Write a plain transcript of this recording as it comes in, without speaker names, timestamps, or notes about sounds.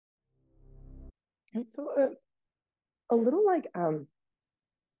And so a little like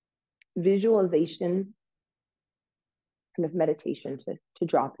visualization kind of meditation to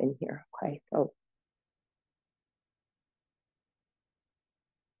drop in here. Okay, so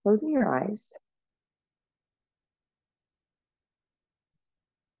closing your eyes.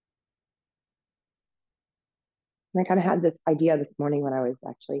 And I kind of had this idea this morning when I was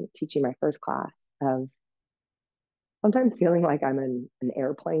actually teaching my first class of sometimes feeling like I'm in an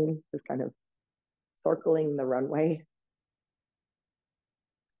airplane, just kind of circling the runway.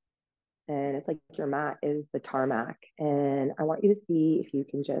 And it's like your mat is the tarmac. And I want you to see if you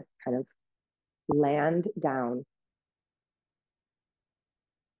can just kind of land down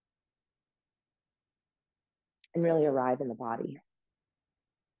and really arrive in the body.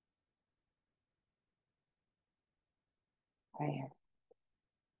 Okay.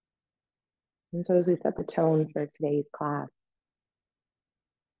 And so as we set the tone for today's class,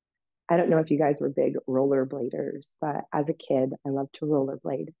 I don't know if you guys were big rollerbladers, but as a kid, I loved to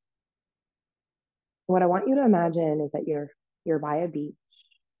rollerblade. What I want you to imagine is that you're by a beach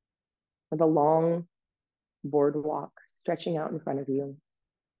with a long boardwalk stretching out in front of you.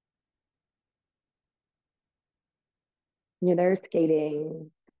 And you're there skating,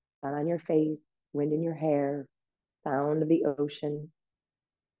 sun on your face, wind in your hair, sound of the ocean.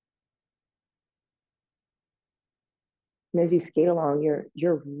 And as you skate along,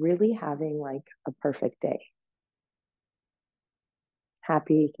 you're really having like a perfect day.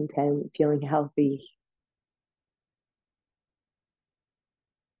 Happy, content, feeling healthy.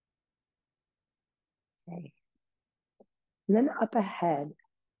 Okay. And then up ahead,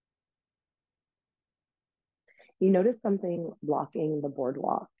 you notice something blocking the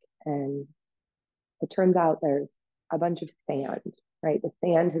boardwalk. And it turns out there's a bunch of sand, right? The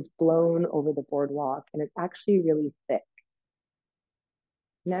sand has blown over the boardwalk and it's actually really thick.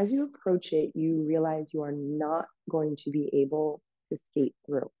 And as you approach it, you realize you are not going to be able to skate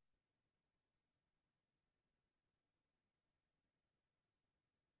through.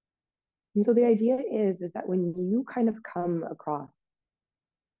 And so the idea is that when you kind of come across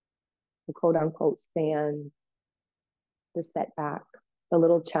the quote unquote sand, the setbacks, the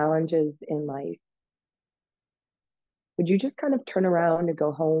little challenges in life, would you just kind of turn around and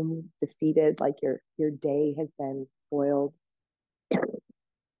go home defeated, like your day has been spoiled?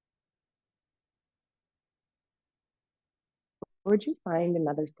 Or would you find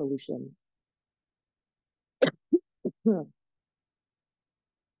another solution?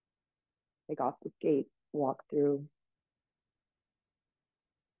 Take off the skate, walk through,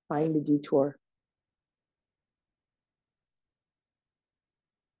 find a detour.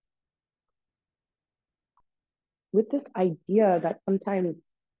 With this idea that sometimes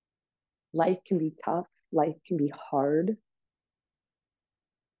life can be tough, life can be hard.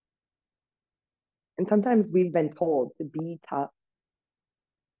 And sometimes we've been told to be tough,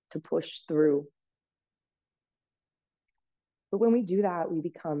 to push through. But when we do that, we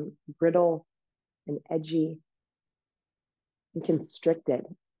become brittle and edgy and constricted.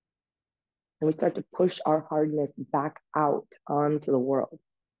 And we start to push our hardness back out onto the world.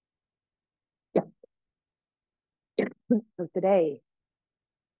 Yeah. So today,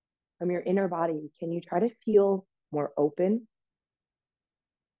 from your inner body, can you try to feel more open,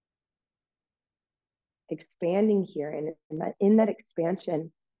 expanding here? And in that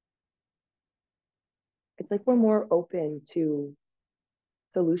expansion, it's like we're more open to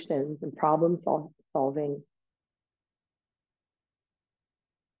solutions and solving.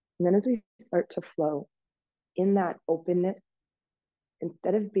 And then as we start to flow in that openness,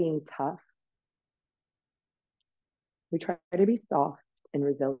 instead of being tough, we try to be soft and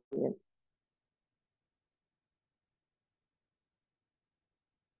resilient.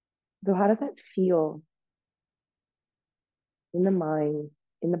 So how does that feel in the mind,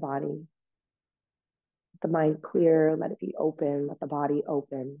 in the body? Let the mind clear, let it be open, let the body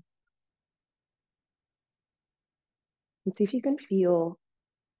open. And see if you can feel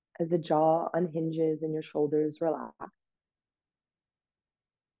as the jaw unhinges and your shoulders relax,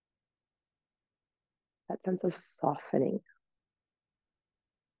 that sense of softening.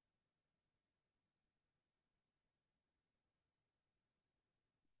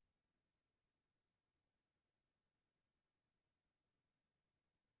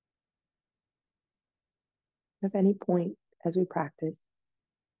 At any point as we practice,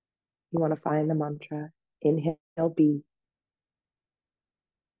 you want to find the mantra, inhale, be,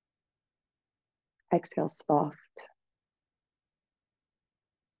 exhale, soft.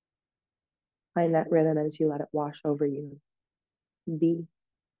 Find that rhythm as you let it wash over you. Be,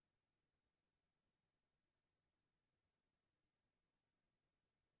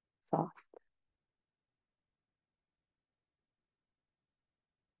 soft.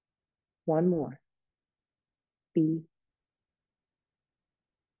 One more. Be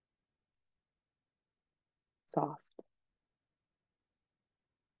soft.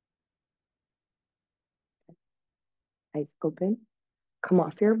 Eyes open. Come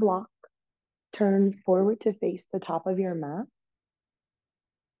off your block. Turn forward to face the top of your mat.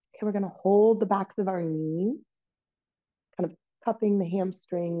 Okay, we're going to hold the backs of our knees, kind of cupping the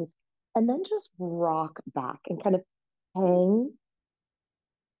hamstrings, and then just rock back and kind of hang.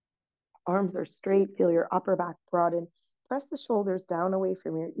 Arms are straight. Feel your upper back broaden. Press the shoulders down away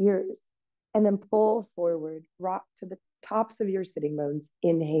from your ears, and then pull forward. Rock to the tops of your sitting bones.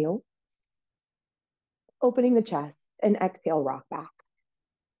 Inhale, opening the chest, and exhale, rock back.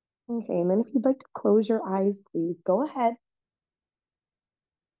 Okay, and then if you'd like to close your eyes, please go ahead.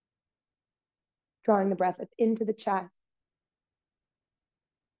 Drawing the breath up into the chest.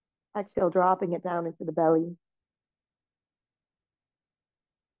 Exhale, dropping it down into the belly.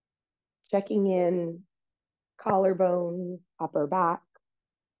 Checking in, collarbone, upper back.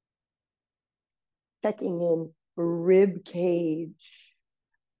 Checking in, rib cage,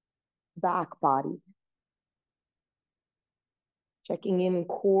 back body. Checking in,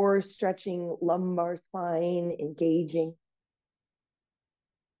 core stretching, lumbar spine engaging.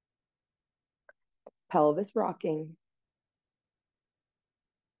 Pelvis rocking.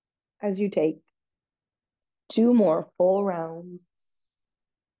 As you take 2 more full rounds,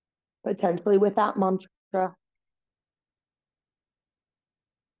 potentially with that mantra,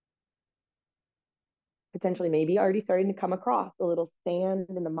 potentially maybe already starting to come across a little sand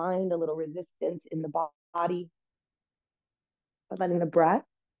in the mind, a little resistance in the body, but letting the breath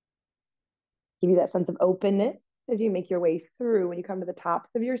give you that sense of openness as you make your way through. When you come to the tops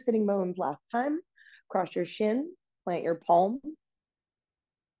of your sitting bones last time, cross your shin, plant your palm,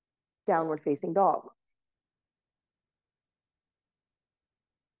 downward facing dog.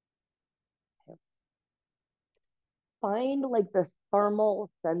 Find like the thermal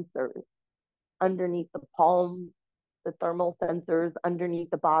sensors underneath the palms, the thermal sensors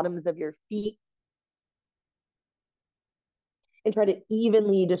underneath the bottoms of your feet, and try to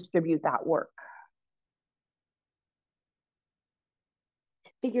evenly distribute that work.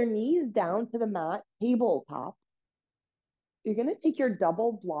 Take your knees down to the mat, tabletop. You're going to take your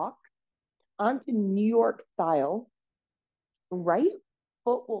double block onto New York style. Right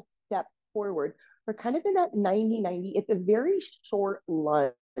foot will step forward. We're kind of in that 90-90. It's a very short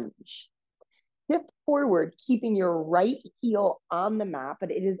lunge. Step forward, keeping your right heel on the mat,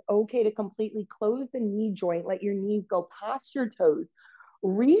 but it is okay to completely close the knee joint. Let your knees go past your toes.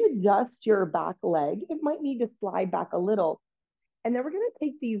 Readjust your back leg. It might need to slide back a little. And then we're going to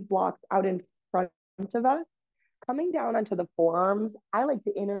take these blocks out in front of us, coming down onto the forearms. I like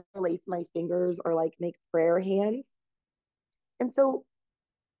to interlace my fingers or like make prayer hands. And so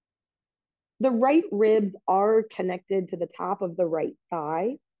the right ribs are connected to the top of the right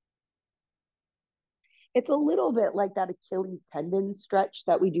thigh. It's a little bit like that Achilles tendon stretch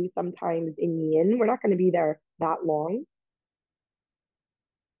that we do sometimes in yin. We're not going to be there that long.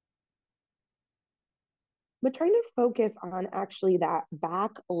 But trying to focus on actually that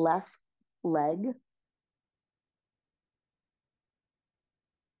back left leg.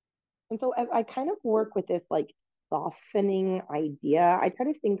 And so as I kind of work with this like softening idea, I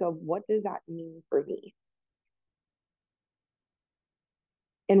try to think of what does that mean for me?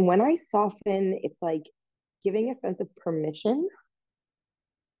 And when I soften, it's like giving a sense of permission,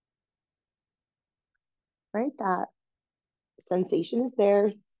 right? That sensation is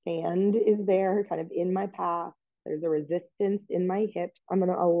there, sand is there, kind of in my path. There's a resistance in my hips. I'm going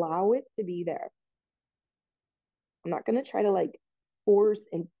to allow it to be there. I'm not going to try to like force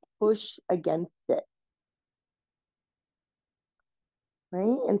and push against it.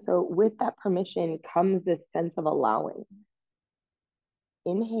 Right. And so with that permission comes this sense of allowing.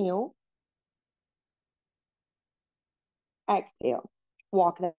 Inhale, exhale,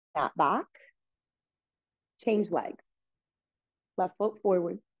 walk that back, change legs, left foot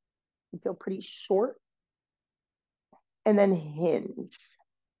forward. You feel pretty short. And then hinge.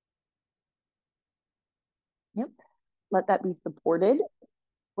 Yep. Let that be supported.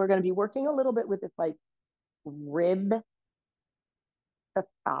 We're going to be working a little bit with this like rib to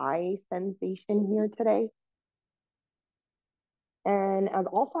thigh sensation here today. And as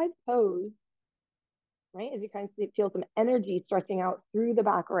all 5 toes, right, as you kind of feel some energy stretching out through the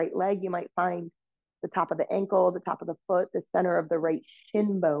back right leg, you might find the top of the ankle, the top of the foot, the center of the right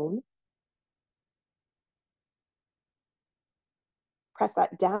shin bone. Press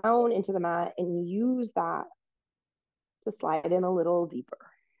that down into the mat and use that to slide in a little deeper.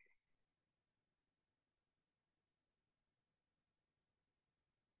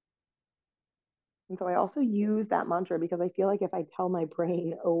 And so I also use that mantra because I feel like if I tell my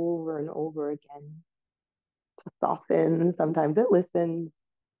brain over and over again to soften, sometimes it listens.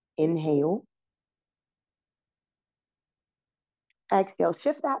 Inhale, exhale,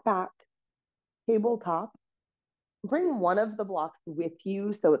 shift that back, tabletop. Bring one of the blocks with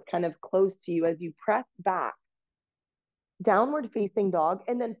you so it's kind of close to you as you press back, downward facing dog,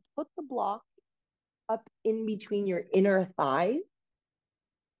 and then put the block up in between your inner thighs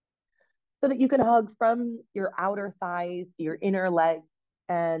so that you can hug from your outer thighs to your inner leg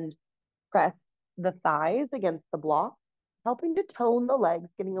and press the thighs against the block, helping to tone the legs,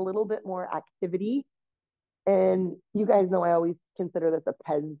 getting a little bit more activity. And you guys know I always consider this a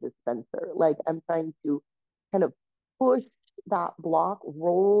Pez dispenser. Like I'm trying to kind of push that block,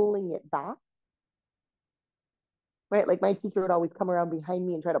 rolling it back, right? Like my teacher would always come around behind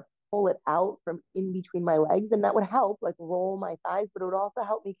me and try to pull it out from in between my legs. And that would help, like roll my thighs, but it would also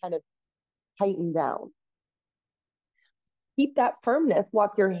help me kind of tighten down. Keep that firmness.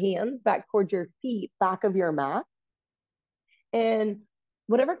 Walk your hands back towards your feet, back of your mat. And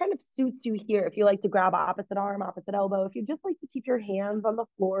whatever kind of suits you here, if you like to grab opposite arm, opposite elbow, if you just like to keep your hands on the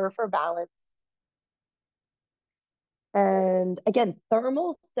floor for balance. And again,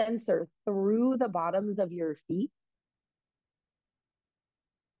 thermal sensor through the bottoms of your feet.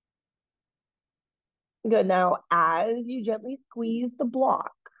 Good. Now, as you gently squeeze the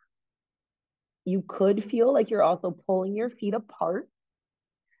block, you could feel like you're also pulling your feet apart.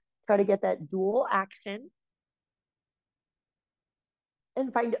 Try to get that dual action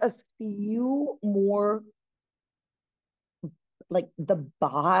and find a few more, like the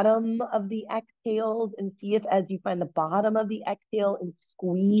bottom of the exhales, and see if as you find the bottom of the exhale and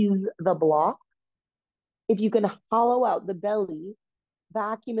squeeze the block, if you can hollow out the belly,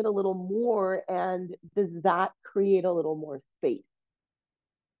 vacuum it a little more, and does that create a little more space?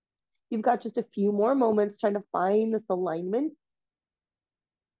 You've got just a few more moments trying to find this alignment.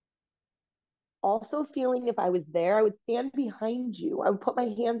 Also feeling if I was there, I would stand behind you. I would put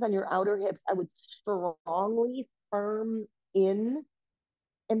my hands on your outer hips. I would strongly firm in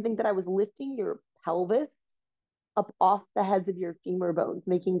and think that I was lifting your pelvis up off the heads of your femur bones,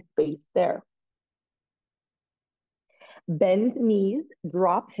 making space there. Bend knees,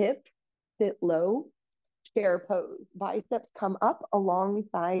 drop hips, sit low, chair pose. Biceps come up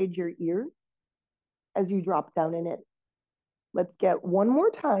alongside your ears as you drop down in it. Let's get one more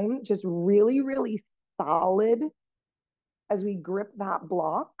time, just really, really solid as we grip that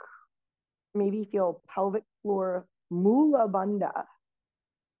block. Maybe feel pelvic floor mula bandha.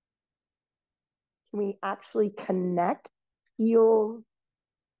 Can we actually connect heels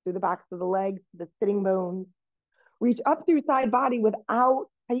through the backs of the legs, the sitting bones? Reach up through side body without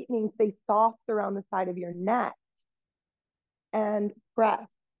tightening. Stay soft around the side of your neck. And press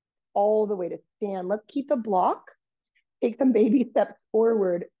all the way to stand. Let's keep the block. Take some baby steps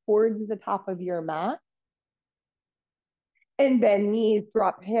forward towards the top of your mat. And bend knees,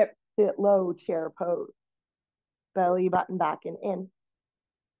 drop hips, sit low, chair pose. Belly button back and in.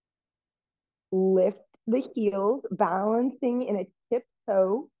 Lift the heels, balancing in a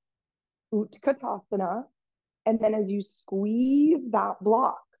tiptoe, Utkatasana. And then as you squeeze that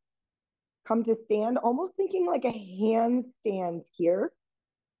block, come to stand, almost thinking like a handstand here.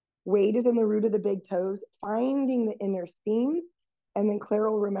 Weight is in the root of the big toes, finding the inner seam. And then Claire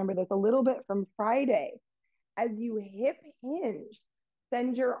will remember this a little bit from Friday. As you hip hinge,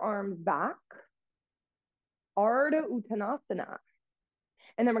 send your arms back, Ardha Uttanasana.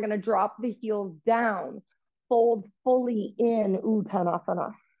 And then we're going to drop the heels down, fold fully in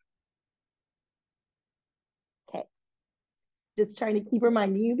Uttanasana. Okay. Just trying to keep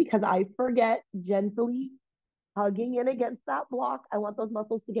reminding you because I forget, gently hugging in against that block. I want those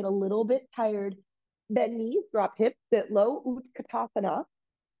muscles to get a little bit tired. Bend knees, drop hips, sit low, Utkatasana.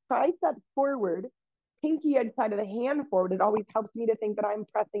 Triceps forward, pinky edge side of the hand forward. It always helps me to think that I'm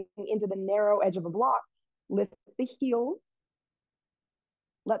pressing into the narrow edge of a block. Lift the heels.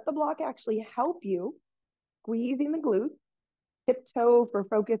 Let the block actually help you. Squeezing the glutes, tiptoe for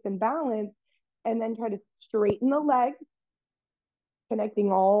focus and balance, and then try to straighten the legs,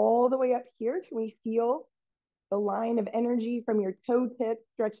 connecting all the way up here. Can we feel the line of energy from your toe tips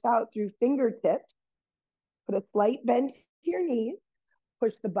stretched out through fingertips? Put a slight bend to your knees,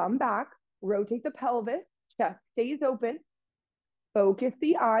 push the bum back, rotate the pelvis, chest stays open, focus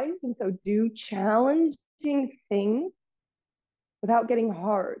the eyes, and so do challenging things without getting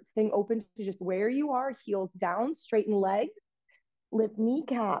hard. Staying open to just where you are, heels down, straighten legs, lift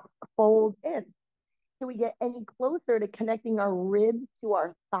kneecap, fold in. Can we get any closer to connecting our ribs to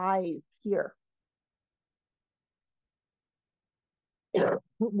our thighs here?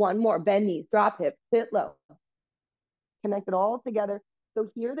 One more, bend knees, drop hips, sit low, connect it all together. So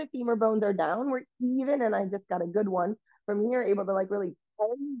here the femur bones are down, we're even, and I just got a good one. From here, able to like really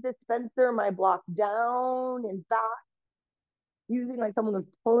pull dispenser my block down and back, using like someone was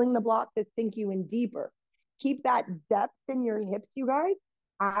pulling the block to sink you in deeper. Keep that depth in your hips, you guys,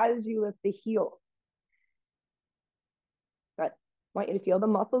 as you lift the heel. But I want you to feel the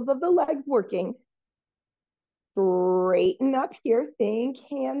muscles of the legs working. Straighten up here, think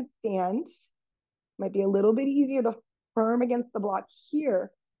handstand. Might be a little bit easier to firm against the block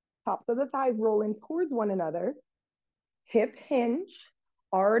here. Tops of the thighs rolling towards one another. Hip hinge.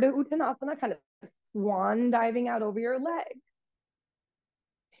 Ardha Uttanasana, kind of swan diving out over your leg.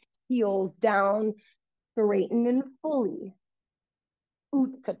 Heels down, straighten and fully.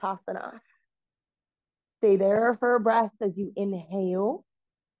 Utkatasana. Stay there for a breath as you inhale.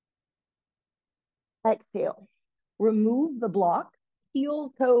 Exhale. Remove the block.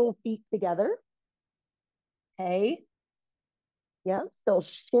 Heel, toe, feet together. Okay. Yeah, still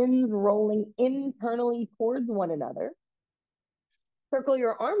shins rolling internally towards one another. Circle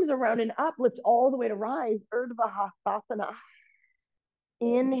your arms around and up, lift all the way to rise, Urdhva Hastasana.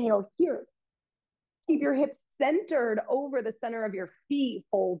 Inhale here. Keep your hips centered over the center of your feet,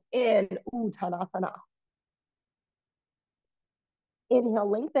 fold in, Uttanasana. Inhale,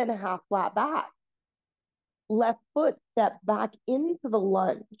 lengthen, half flat back. Left foot step back into the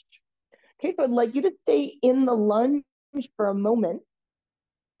lunge. Okay, so I'd like you to stay in the lunge for a moment.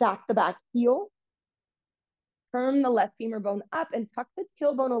 Stack the back heel. Turn the left femur bone up and tuck the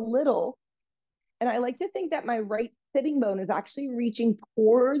tailbone a little. And I like to think that my right sitting bone is actually reaching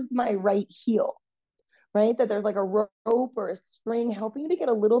towards my right heel, right? That there's like a rope or a string helping you to get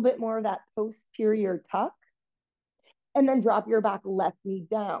a little bit more of that posterior tuck. And then drop your back left knee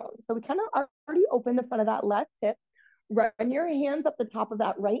down. So we kind of already opened the front of that left hip. Run your hands up the top of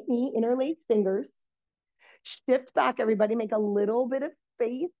that right knee, interlace fingers. Shift back, everybody. Make a little bit of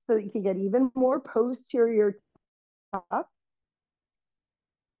space so that you can get even more posterior tuck.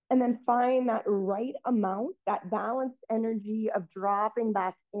 And then find that right amount, that balanced energy of dropping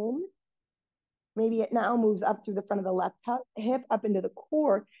back in. Maybe it now moves up through the front of the left hip, up into the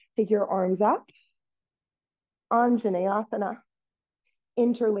core. Take your arms up. Anjaneyasana.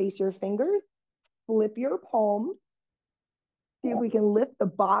 Interlace your fingers. Flip your palms. See if we can lift the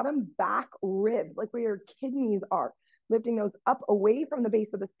bottom back ribs, like where your kidneys are. Lifting those up away from the base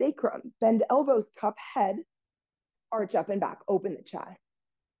of the sacrum. Bend elbows, cup head. Arch up and back. Open the chest.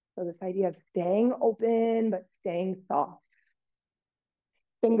 So this idea of staying open, but staying soft.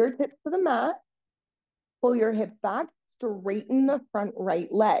 Fingertips to the mat. Pull your hips back. Straighten the front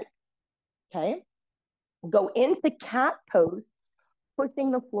right leg. Okay. Go into cat pose,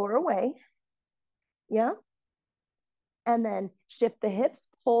 pushing the floor away. Yeah. And then shift the hips,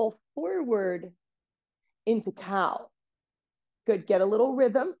 pull forward into cow. Good. Get a little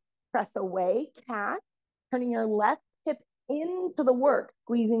rhythm. Press away, cat. Turning your left hip into the work,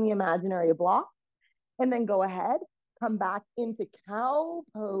 squeezing the imaginary block. And then go ahead, come back into cow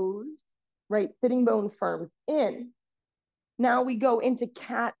pose. Right sitting bone firms in. Now we go into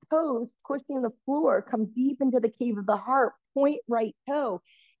cat pose, pushing the floor, come deep into the cave of the heart, point right toe,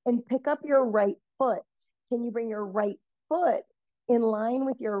 and pick up your right foot. Can you bring your right foot in line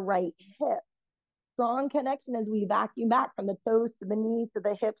with your right hip? Strong connection as we vacuum back from the toes to the knees to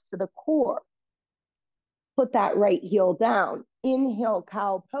the hips to the core. Put that right heel down. Inhale,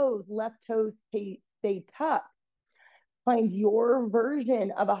 cow pose, left toes stay tucked. Find your version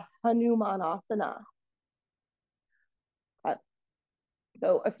of a Hanumanasana.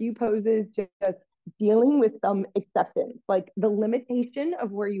 So a few poses, just dealing with some acceptance, like the limitation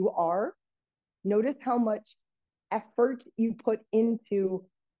of where you are. Notice how much effort you put into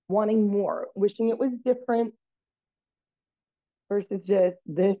wanting more, wishing it was different versus just,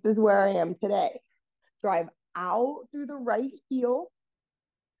 this is where I am today. Drive out through the right heel,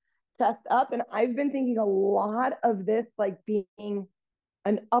 chest up. And I've been thinking a lot of this like being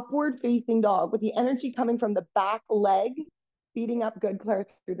an upward facing dog with the energy coming from the back leg, feeding up good Claire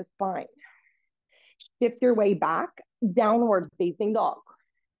through the spine. Shift your way back, downward facing dog.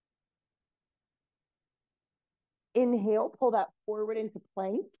 Inhale, pull that forward into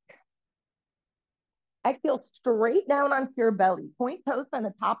plank. Exhale, straight down onto your belly. Point toes on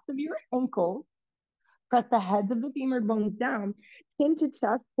the tops of your ankles. Press the heads of the femur bones down. Chin to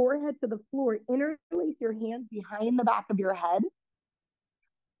chest, forehead to the floor. Interlace your hands behind the back of your head.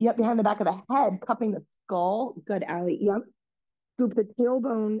 Yep, behind the back of the head, cupping the skull. Good, Allie. Yep. Scoop the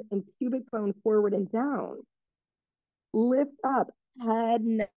tailbone and pubic bone forward and down. Lift up, head,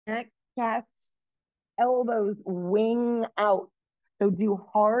 neck, chest, elbows wing out. So do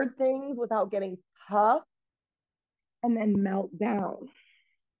hard things without getting tough and then melt down.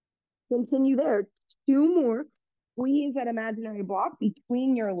 Continue there. Two more. Squeeze that imaginary block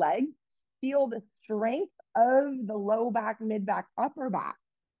between your legs. Feel the strength of the low back, mid back, upper back.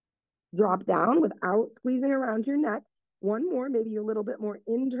 Drop down without squeezing around your neck. One more, maybe a little bit more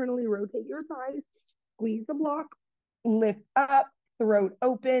internally rotate your thighs. Squeeze the block. Lift up, throat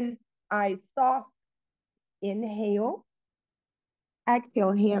open, eyes soft. Inhale.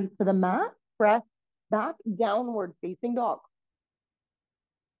 Exhale, hands to the mat. Press back, downward facing dog.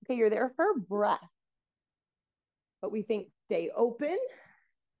 Okay, you're there for breath. But we think stay open,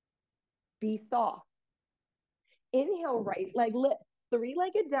 be soft. Inhale, right leg lift.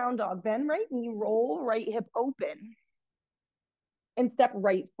 Three-legged down dog. Bend right knee, roll right hip open. And step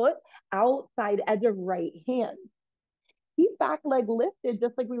right foot outside edge of right hand. Keep back leg lifted,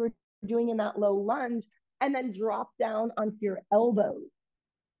 just like we were doing in that low lunge, and then drop down onto your elbows.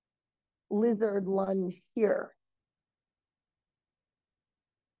 Lizard lunge here.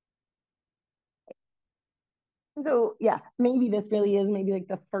 So yeah, maybe this really is maybe like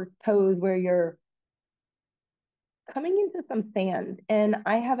the first pose where you're coming into some sand. And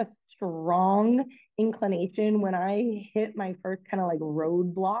I have a strong inclination when I hit my first kind of like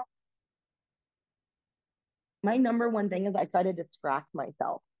roadblock. My number one thing is I try to distract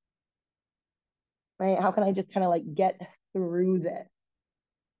myself. Right? How can I just kind of like get through this?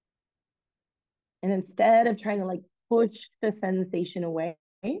 And instead of trying to like push the sensation away,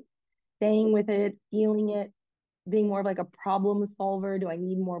 staying with it, feeling it, being more of like a problem solver. Do I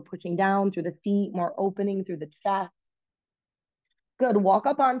need more pushing down through the feet, more opening through the chest? Good. Walk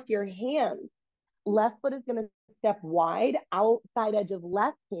up onto your hands. Left foot is going to step wide, outside edge of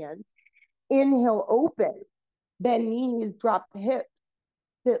left hand. Inhale, open. Bend knees, drop hips,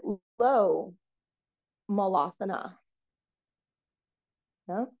 sit low. Malasana.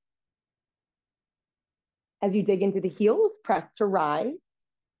 Yeah. As you dig into the heels, press to rise.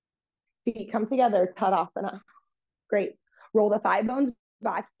 Feet come together, Tadasana. Great. Roll the thigh bones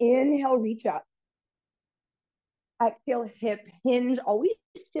back. Inhale, reach up. Exhale, hip hinge, always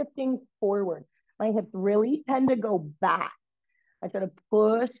shifting forward. My hips really tend to go back. I try to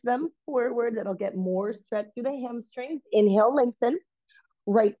push them forward. That'll get more stretch through the hamstrings. Inhale, lengthen.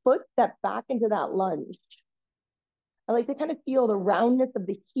 Right foot, step back into that lunge. I like to kind of feel the roundness of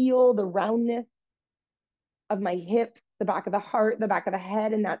the heel, the roundness of my hips, the back of the heart, the back of the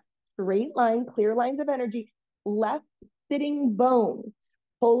head, and that straight line, clear lines of energy. Left sitting bone,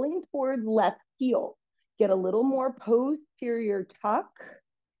 pulling towards left heel. Get a little more posterior tuck.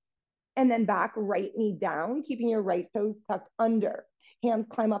 And then back right knee down, keeping your right toes tucked under. Hands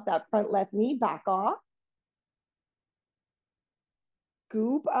climb up that front left knee, back off.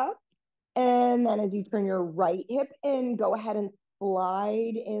 Scoop up. And then as you turn your right hip in, go ahead and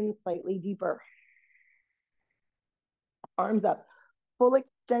slide in slightly deeper. Arms up. Full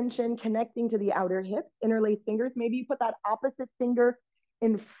extension, connecting to the outer hip, interlace fingers. Maybe you put that opposite finger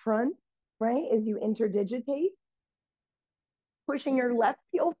in front, right, as you interdigitate. Pushing your left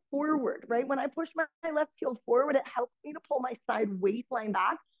heel forward, right? When I push my left heel forward, it helps me to pull my side waistline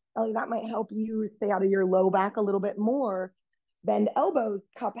back. That might help you stay out of your low back a little bit more. Bend elbows,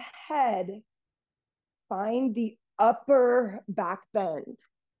 cup head. Find the upper back bend.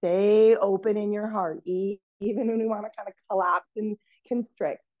 Stay open in your heart, even when we want to kind of collapse and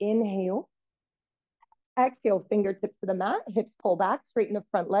constrict. Inhale. Exhale, fingertips to the mat, hips pull back, straighten the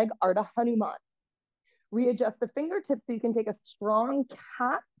front leg, Ardha Hanuman. Readjust the fingertips so you can take a strong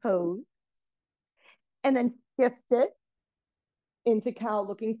cat pose and then shift it into cow,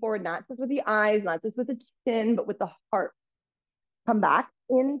 looking forward, not just with the eyes, not just with the chin, but with the heart. Come back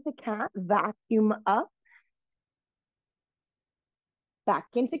into cat, vacuum up, back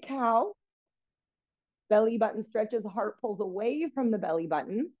into cow. Belly button stretches, heart pulls away from the belly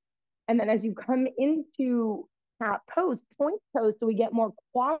button. And then as you come into cat pose, point toes so we get more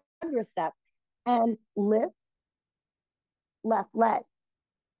quadricep and lift left leg.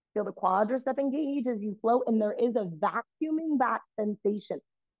 Feel the quadricep engage as you float, and there is a vacuuming back sensation.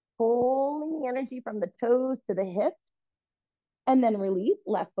 Pulling the energy from the toes to the hips, and then release,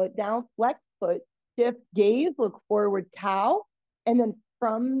 left foot down, flex foot, shift gaze, look forward, cow, and then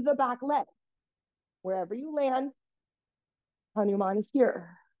from the back leg, wherever you land, Hanuman here.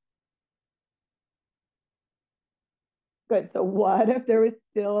 Good. So what if there was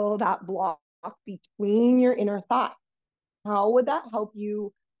still that block between your inner thighs? How would that help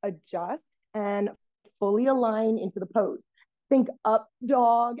you adjust and fully align into the pose? Think up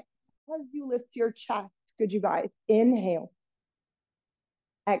dog as you lift your chest. Good, you guys. Inhale.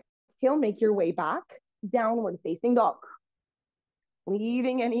 Exhale, make your way back. Downward facing dog.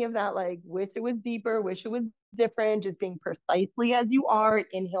 Leaving any of that, like, wish it was deeper, wish it was different, just being precisely as you are.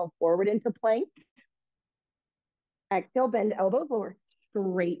 Inhale forward into plank. Exhale, bend elbows lower,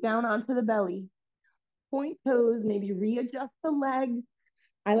 straight down onto the belly. Point toes, maybe readjust the legs.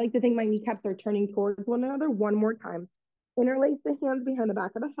 I like to think my kneecaps are turning towards one another. One more time. Interlace the hands behind the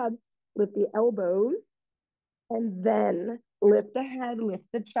back of the head. Lift the elbows. And then lift the head, lift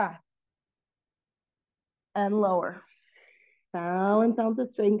the chest. And lower. Balance out the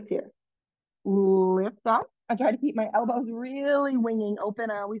strength here. Lift up. I try to keep my elbows really winging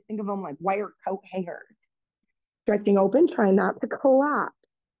open. I always think of them like wire coat hangers. Stretching open, try not to collapse.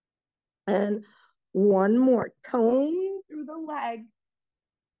 And one more. Tone through the legs.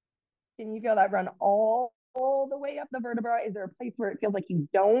 Can you feel that run all the way up the vertebra? Is there a place where it feels like you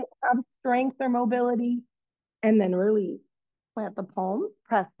don't have strength or mobility? And then release. Plant the palms,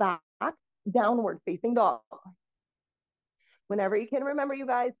 press back, downward facing dog. Whenever you can remember, you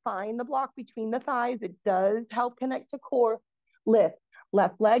guys, find the block between the thighs. It does help connect to core. Lift,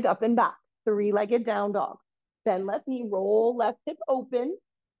 left leg up and back, three-legged down dog. Then left knee, roll left hip open.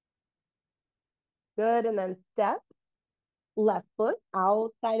 Good, and then step, left foot,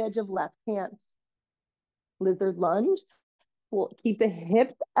 outside edge of left hand. Lizard lunge. We'll keep the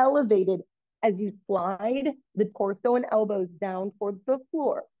hips elevated as you slide the torso and elbows down towards the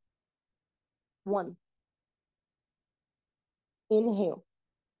floor. 1. Inhale.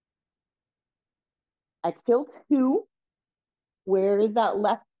 Exhale, 2. Where is that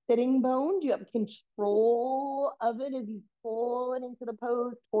left sitting bone? Do you have control of it as you pull it into the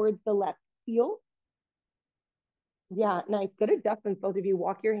pose towards the left heel? Yeah, nice. Good adjustments, both of you.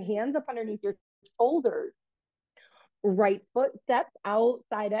 Walk your hands up underneath your shoulders. Right foot steps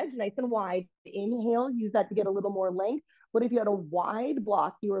outside edge, nice and wide. Inhale, use that to get a little more length. What if you had a wide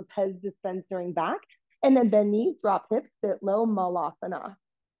block? You were pes dispensing back. And then bend knees, drop hips, sit low, malasana.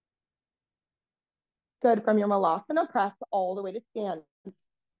 Good. From your malasana, press all the way to stand.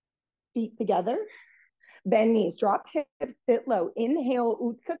 Feet together. Bend knees, drop hips, sit low. Inhale,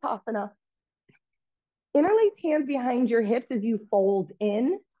 Utkatasana. Interlace hands behind your hips as you fold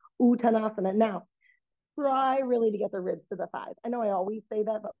in, Uttanasana. Now, try really to get the ribs to the thighs. I know I always say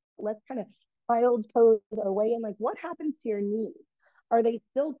that, but let's kind of child's pose our way in. Like, what happens to your knees? Are they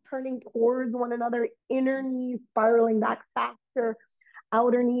still turning towards one another? Inner knees spiraling back faster,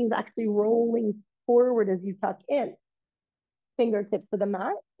 outer knees actually rolling forward as you tuck in. Fingertips to the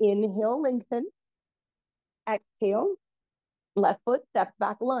mat. Inhale, lengthen. Exhale, left foot, step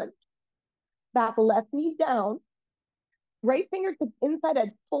back, lunge. Back left knee down. Right fingertips inside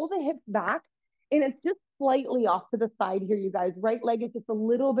edge. Pull the hips back. And it's just slightly off to the side here, you guys. Right leg is just a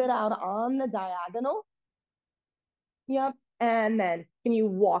little bit out on the diagonal. Yep. And then can you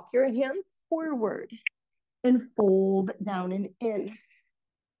walk your hands forward and fold down and in?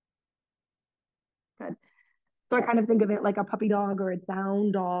 Good. So I kind of think of it like a puppy dog or a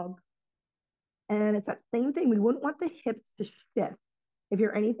down dog. And it's that same thing. We wouldn't want the hips to shift. If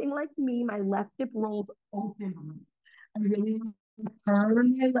you're anything like me, my left hip rolls open. I really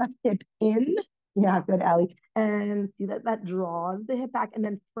turn my left hip in. Yeah, good, Allie. And see that draws the hip back. And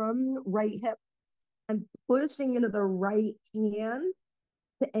then from right hip, I'm pushing into the right hand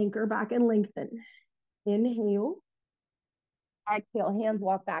to anchor back and lengthen. Inhale. Exhale, hands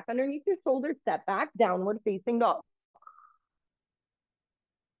walk back underneath your shoulders, step back, downward facing dog.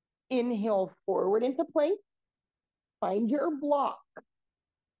 Inhale forward into plank. Find your block.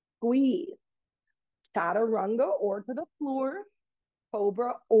 Squeeze. Chaturanga or to the floor.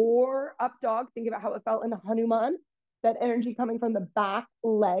 Cobra or up dog. Think about how it felt in Hanuman. That energy coming from the back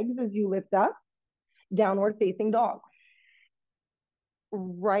legs as you lift up. Downward facing dog.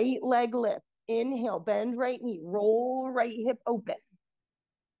 Right leg lift. Inhale, bend right knee. Roll right hip open.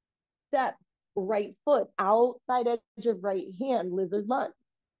 Step. Right foot outside edge of right hand. Lizard lunge.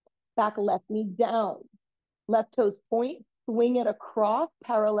 Back left knee down. Left toes point. Swing it across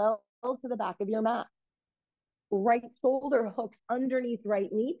parallel to the back of your mat. Right shoulder hooks underneath right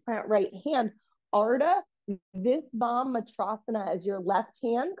knee, plant right hand. Ardha Visvamitra as your left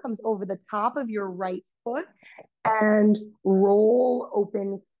hand comes over the top of your right foot and roll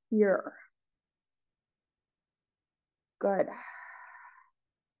open here. Good.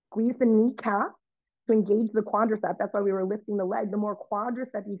 Squeeze the kneecap to engage the quadricep. That's why we were lifting the leg. The more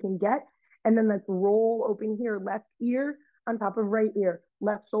quadricep you can get. And then let's roll open here. Left ear on top of right ear.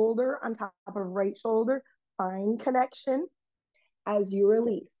 Left shoulder on top of right shoulder. Find connection as you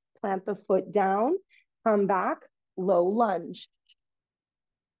release. Plant the foot down, come back, low lunge.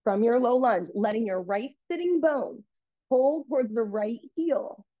 From your low lunge, letting your right sitting bone pull towards the right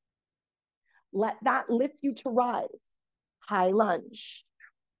heel. Let that lift you to rise. high lunge.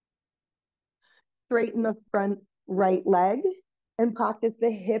 Straighten the front right leg and practice the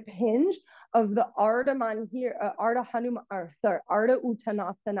hip hinge of the Ardha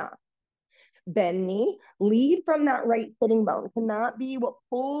Uttanasana. Bend knee, lead from that right sitting bone. Cannot be what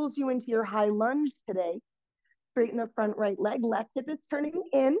pulls you into your high lunge today. Straighten the front right leg. Left hip is turning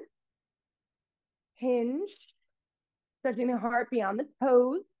in. Hinge. Stretching the heart beyond the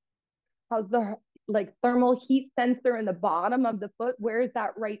toes. How's the thermal heat sensor in the bottom of the foot? Where's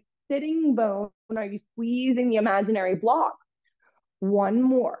that right sitting bone? Are you squeezing the imaginary block? One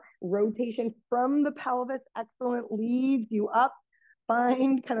more. Rotation from the pelvis. Excellent. Leads you up.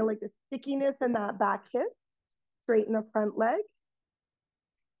 Find kind of like the stickiness in that back hip. Straighten the front leg.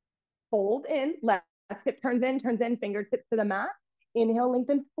 Fold in. Left hip turns in, fingertips to the mat. Inhale,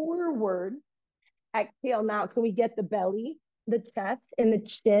 lengthen forward. Exhale. Now, can we get the belly, the chest, and the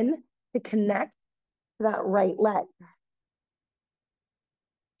chin to connect to that right leg?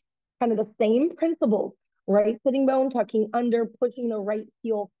 Kind of the same principles. Right sitting bone, tucking under, pushing the right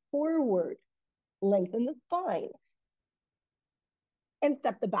heel forward. Lengthen the spine. And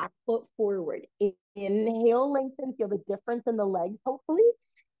step the back foot forward. Inhale, lengthen, feel the difference in the legs, hopefully.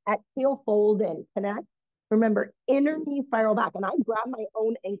 Exhale, fold in, connect. Remember, inner knee spiral back. And I grab my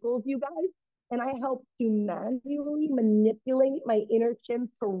own ankles, you guys, and I help to manually manipulate my inner shins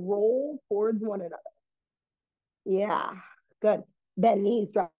to roll towards one another. Yeah, good. Bend knees,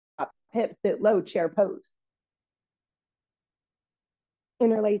 drop hips, sit low, chair pose.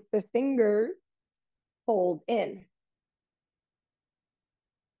 Interlace the fingers, fold in.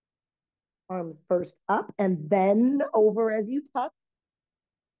 Arms first up and then over as you tuck.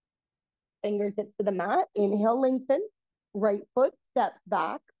 Fingertips to the mat. Inhale, lengthen. Right foot steps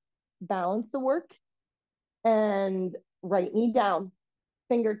back. Balance the work. And right knee down.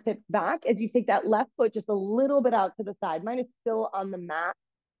 Fingertips back as you take that left foot just a little bit out to the side. Mine is still on the mat,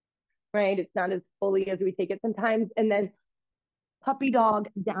 right? It's not as fully as we take it sometimes. And then puppy dog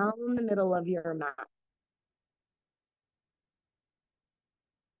down the middle of your mat.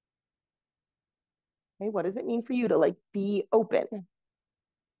 Okay, what does it mean for you to be open?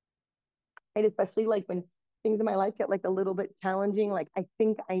 Right? Especially when things in my life get a little bit challenging. I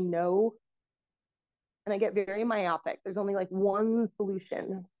think I know, and I get very myopic. There's only one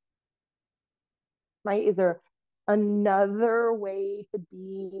solution, right? Is there another way to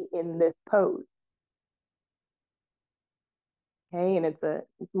be in this pose? Okay, and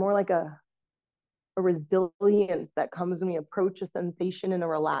it's more like a resilience that comes when we approach a sensation in a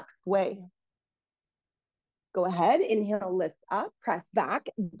relaxed way. Go ahead, inhale, lift up, press back,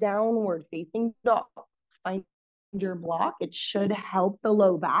 downward facing dog. Find your block. It should help the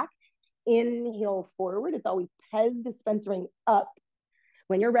low back. Inhale forward. It's always pes dispensing up.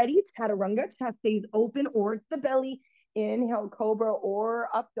 When you're ready, it's chaturanga. Chest stays open or it's the belly. Inhale, cobra or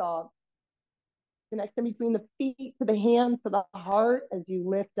up dog. Connection between the feet to the hands to the heart as you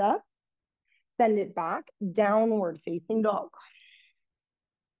lift up. Send it back, downward facing dog.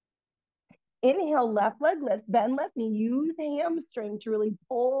 Inhale, left leg lifts, bend left knee. Use hamstring to really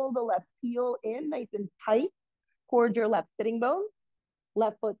pull the left heel in nice and tight towards your left sitting bone.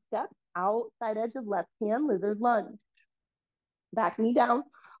 Left foot step, outside edge of left hand, lizard lunge. Back knee down,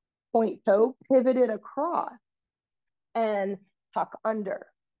 point toe, pivoted across, and tuck under.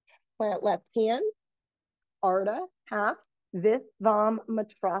 Plant left hand, Ardha, half,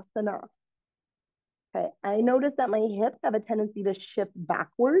 Visvamsatrasana. Okay, I notice that my hips have a tendency to shift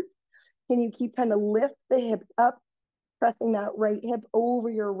backwards. Can you keep trying to lift the hips up, pressing that right hip over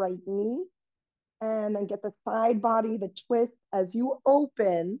your right knee, and then get the side body, the twist as you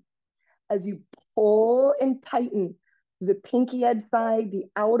open, as you pull and tighten the pinky edge side, the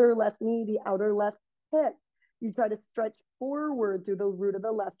outer left knee, the outer left hip. You try to stretch forward through the root of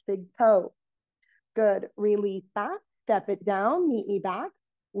the left big toe. Good. Release that. Step it down. Meet me back.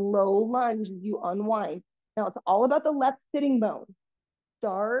 Low lunge as you unwind. Now it's all about the left sitting bone.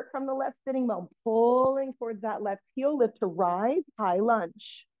 Start from the left sitting bone, pulling towards that left heel, lift to rise, high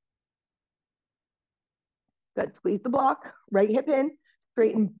lunge. Good. Squeeze the block. Right hip in.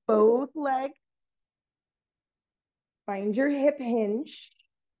 Straighten both legs. Find your hip hinge.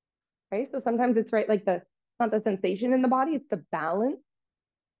 Okay, so sometimes it's right, not the sensation in the body, it's the balance.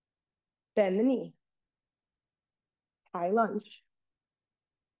 Bend the knee. High lunge.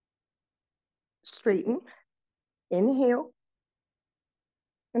 Straighten. Inhale.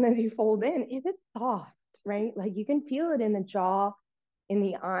 And as you fold in, is it soft, right? You can feel it in the jaw, in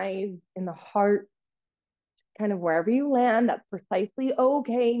the eyes, in the heart, kind of wherever you land. That's precisely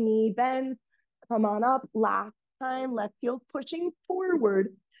okay. Knee bends. Come on up. Last time. Left heel pushing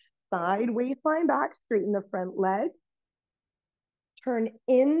forward. Side waistline back. Straighten the front leg. Turn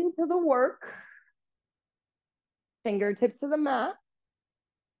into the work. Fingertips to the mat.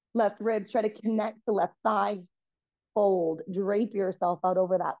 Left rib, try to connect the left thigh. Fold, drape yourself out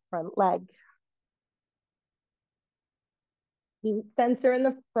over that front leg. Keep center in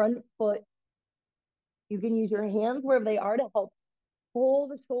the front foot. You can use your hands wherever they are to help pull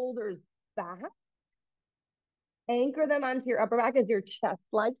the shoulders back. Anchor them onto your upper back as your chest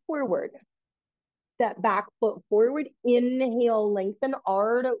slides forward. Step back foot forward. Inhale, lengthen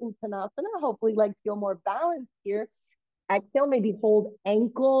Ardha Uttanasana. Hopefully legs feel more balanced here. Exhale, maybe hold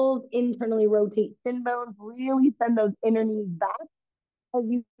ankles, internally rotate shin bones. Really send those inner knees back as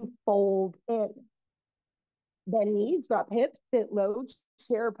you fold in. Bend knees, drop hips, sit low,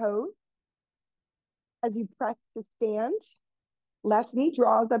 chair pose. As you press to stand, left knee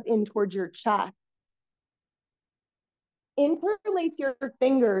draws up in towards your chest. Interlace your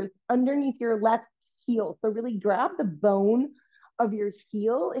fingers underneath your left heel. So really grab the bone of your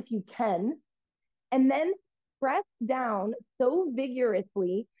heel if you can, and then press down so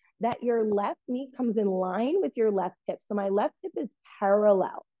vigorously that your left knee comes in line with your left hip. So my left hip is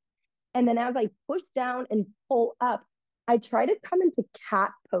parallel. And then as I push down and pull up, I try to come into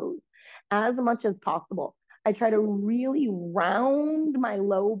cat pose as much as possible. I try to really round my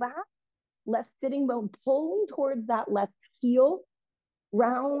low back, left sitting bone pulling towards that left heel,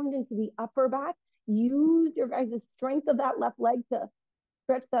 round into the upper back. Use your guys' strength of that left leg to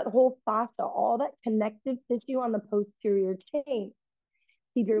stretch that whole fascia, all that connective tissue on the posterior chain.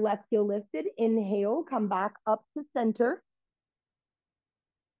 Keep your left heel lifted. Inhale, come back up to center.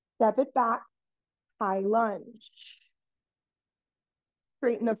 Step it back, high lunge.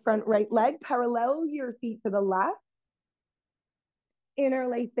 Straighten the front right leg, parallel your feet to the left.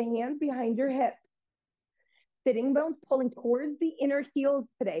 Interlace the hands behind your hips. Sitting bones pulling towards the inner heels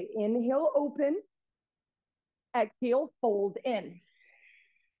today. Inhale, open. Exhale, fold in.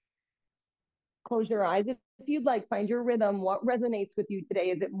 Close your eyes if you'd like. Find your rhythm. What resonates with you today?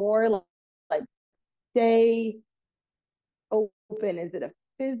 Is it more like stay open? Is it a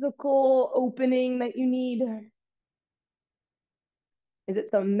physical opening that you need? Is it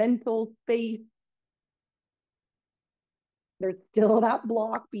some mental space? There's still that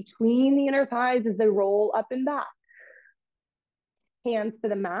block between the inner thighs as they roll up and back. Hands to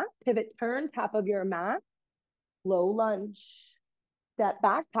the mat, pivot turn, top of your mat, low lunge. Step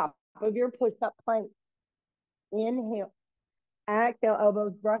back, top of your push-up plank. Inhale. Exhale,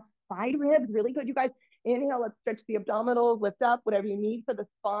 elbows brush side ribs. Really good, you guys. Inhale, let's stretch the abdominals, lift up, whatever you need for the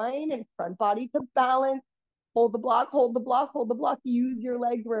spine and front body to balance. Hold the block, hold the block, hold the block. Use your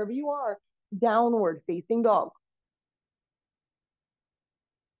legs wherever you are. Downward facing dog.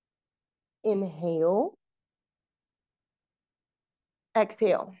 Inhale.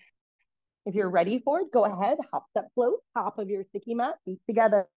 Exhale. If you're ready for it, go ahead. Hop, step, float. Top of your sticky mat. Feet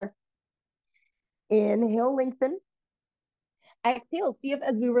together. Inhale, lengthen. Exhale. See if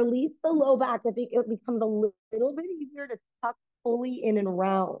as we release the low back, I think it becomes a little bit easier to tuck fully in and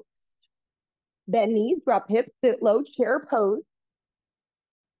round. Bend knees, drop hips, sit low, chair pose.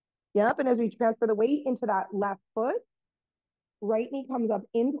 Yep, and as we transfer the weight into that left foot, right knee comes up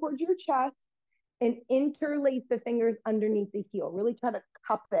in towards your chest and interlace the fingers underneath the heel. Really try to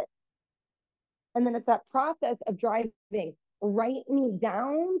cup it. And then it's that process of driving right knee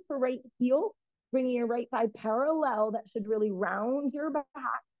down for right heel, bringing your right thigh parallel. That should really round your back.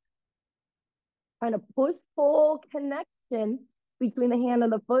 Kind of push-pull connection between the hand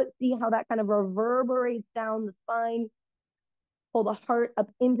and the foot. See how that kind of reverberates down the spine. Pull the heart up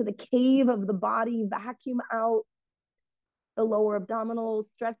into the cave of the body. Vacuum out the lower abdominals.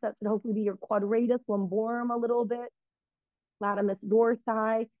 Stretch that should hopefully be your quadratus lumborum a little bit. Latimus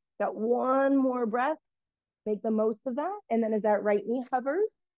dorsi. Got one more breath. Make the most of that. And then as that right knee hovers,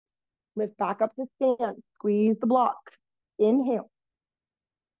 lift back up to stand. Squeeze the block. Inhale.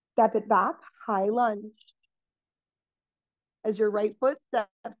 Step it back. High lunge. As your right foot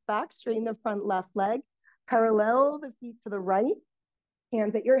steps back, straighten the front left leg. Parallel the feet to the right.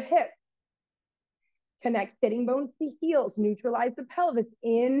 Hands at your hips. Connect sitting bones to heels. Neutralize the pelvis.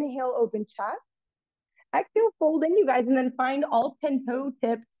 Inhale, open chest. Exhale, fold in, you guys, and then find all 10 toe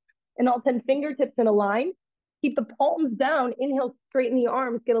tips and all 10 fingertips in a line. Keep the palms down. Inhale, straighten the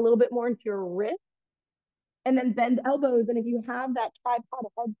arms. Get a little bit more into your wrist. And then bend elbows. And if you have that tripod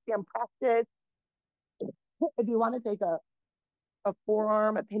headstand practice, if you want to take a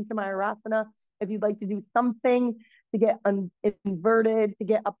forearm, a Panchamayurasana, if you'd like to do something to get inverted, to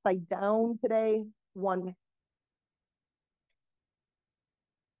get upside down today, one.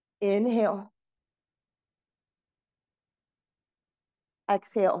 Inhale.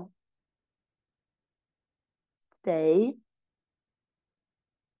 Exhale. Stay.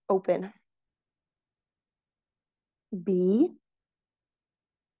 open. Be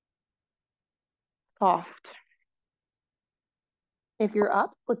soft. If you're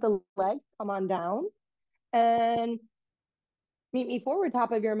up, put the legs, come on down, and meet me forward,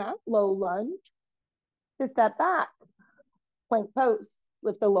 top of your mat, low lunge, to step back, plank pose.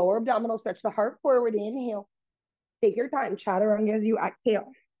 Lift the lower abdominal, stretch the heart forward, inhale. Take your time, chaturanga as you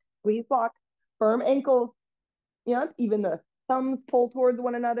exhale. Squeeze block, firm ankles. Yep, even the thumbs pull towards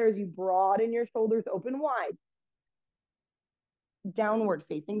one another as you broaden your shoulders, open wide. Downward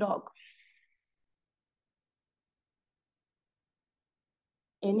facing dog.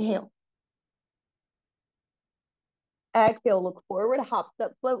 Inhale. Exhale, look forward, hop,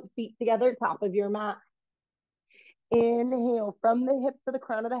 step, float, feet together, top of your mat. Inhale, from the hips to the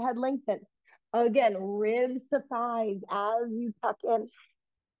crown of the head, lengthen. Again, ribs to thighs as you tuck in.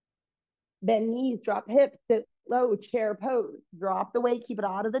 Bend knees, drop hips, sit low, chair pose. Drop the weight, keep it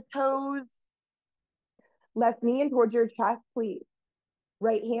out of the toes. Left knee in towards your chest, please.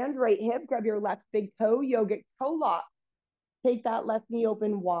 Right hand, right hip, grab your left big toe, yogic toe lock. Take that left knee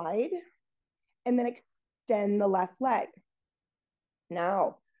open wide, and then extend the left leg.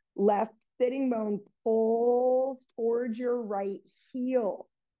 Now, left sitting bone pulls towards your right heel.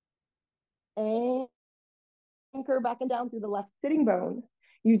 Anchor back and down through the left sitting bone.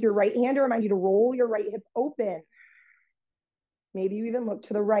 Use your right hand to remind you to roll your right hip open. Maybe you even look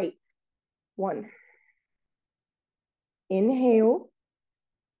to the right. 1. Inhale.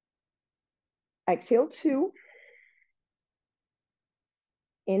 Exhale, 2.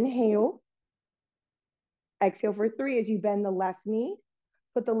 Inhale. Exhale for 3 as you bend the left knee.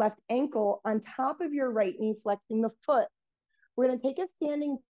 Put the left ankle on top of your right knee, flexing the foot. We're going to take a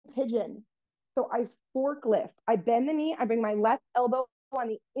standing pigeon. So I forklift. I bend the knee. I bring my left elbow on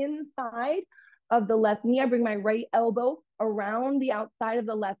the inside of the left knee. I bring my right elbow around the outside of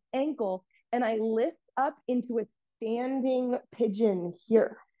the left ankle, and I lift up into a standing pigeon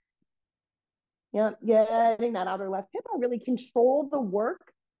here. Yep, getting that outer left hip. I really control the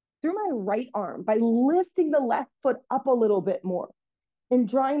work through my right arm by lifting the left foot up a little bit more and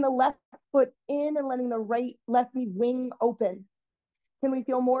drawing the left foot in and letting the left knee wing open. Can we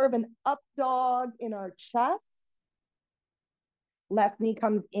feel more of an up dog in our chest? Left knee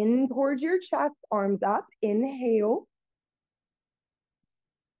comes in towards your chest, arms up, inhale.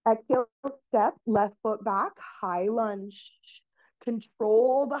 Exhale, step, left foot back, high lunge.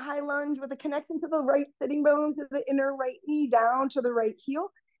 Control the high lunge with a connection to the right sitting bone, to the inner right knee, down to the right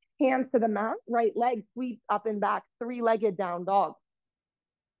heel. Hands to the mat, right leg sweeps up and back, 3-legged down dog.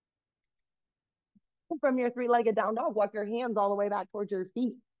 From your 3-legged down dog, walk your hands all the way back towards your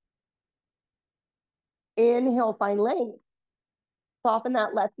feet. Inhale, find length. Soften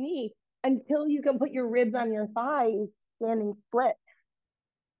that left knee until you can put your ribs on your thighs, standing split.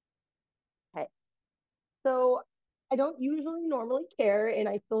 Okay. So I don't usually normally care, and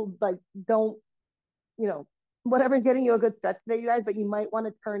I still don't, whatever's getting you a good stretch today, you guys, but you might want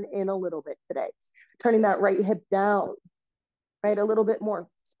to turn in a little bit today. Turning that right hip down, right? A little bit more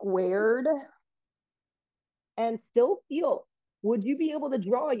squared. And still feel, would you be able to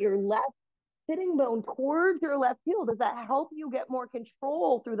draw your left sitting bone towards your left heel? Does that help you get more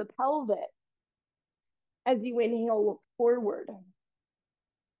control through the pelvis? As you inhale, look forward.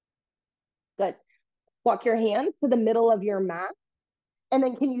 Good. Walk your hands to the middle of your mat. And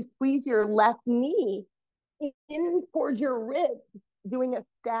then can you squeeze your left knee in towards your ribs, doing a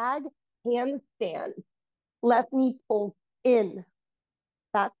stag handstand. Left knee pulls in.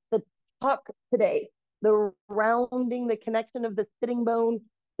 That's the tuck today. The rounding, the connection of the sitting bone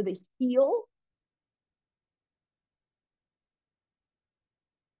to the heel.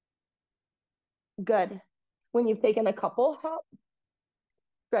 Good. When you've taken a couple hops,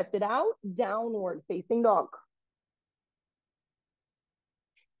 stretch it out, downward facing dog.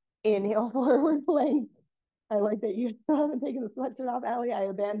 Inhale, forward plank. I like that you still haven't taken the sweatshirt off, Allie. I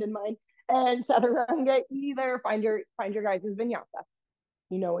abandoned mine. And chaturanga either. Find your guys' vinyasa.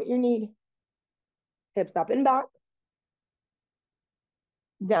 You know what you need. Hips up and back.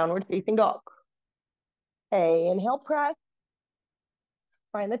 Downward facing dog. Okay, inhale, press.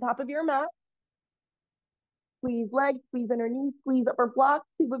 Find the top of your mat. Squeeze legs, squeeze inner knees, squeeze upper block,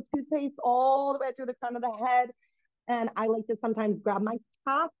 tube of toothpaste all the way through the crown of the head. And I like to sometimes grab my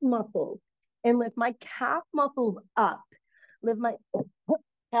calf muscles and lift my calf muscles up. Lift my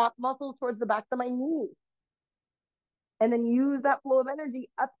calf muscles towards the back of my knees. And then use that flow of energy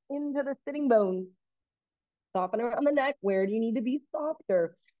up into the sitting bones. Soften around the neck. Where do you need to be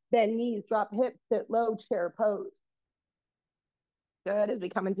softer? Bend knees, drop hips, sit low, chair pose. Good. As we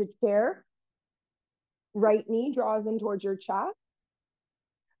come into chair, right knee draws in towards your chest.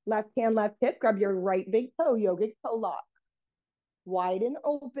 Left hand, left hip, grab your right big toe, yogic toe lock. Widen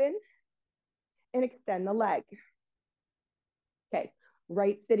open and extend the leg. Okay,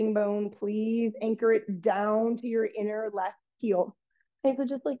 right sitting bone, please anchor it down to your inner left heel. Okay, so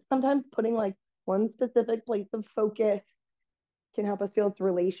just like sometimes putting like one specific place of focus can help us feel its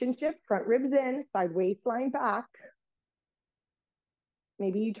relationship. Front ribs in, side waistline back.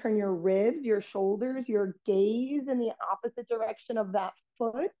 Maybe you turn your ribs, your shoulders, your gaze in the opposite direction of that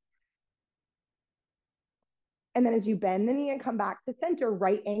foot. And then as you bend the knee and come back to center,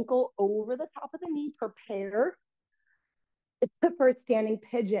 right ankle over the top of the knee, prepare for a standing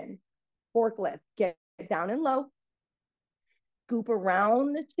pigeon. Forklift, get down and low. Scoop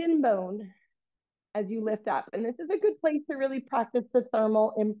around the shin bone as you lift up. And this is a good place to really practice the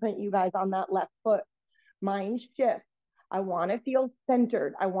thermal imprint, you guys, on that left foot. Mind shift. I want to feel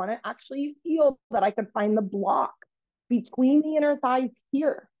centered. I want to actually feel that I can find the block between the inner thighs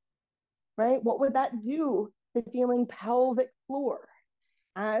here, right? What would that do to feeling pelvic floor?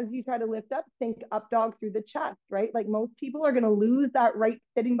 As you try to lift up, think up dog through the chest, right? Like most people are going to lose that right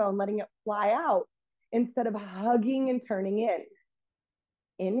sitting bone, letting it fly out instead of hugging and turning in.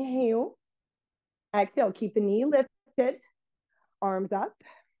 Inhale. Exhale. Keep the knee lifted. Arms up.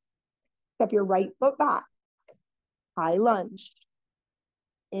 Step your right foot back. High lunge.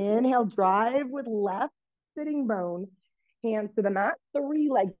 Inhale. Drive with left sitting bone. Hands to the mat.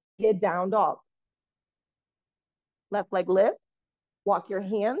 Three-legged down dog. Left leg lift. Walk your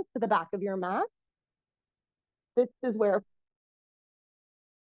hands to the back of your mat. This is where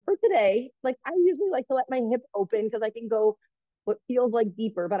for today, like I usually like to let my hip open because I can go what feels like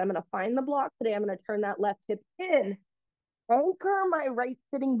deeper, but I'm going to find the block today. I'm going to turn that left hip in, anchor my right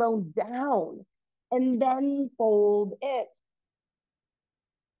sitting bone down, and then fold it.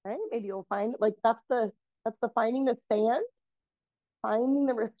 Right? Maybe you'll find like that's the finding the sand, finding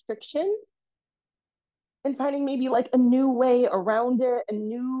the restriction, and finding maybe like a new way around it, a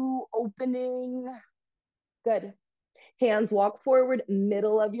new opening. Good. Hands walk forward,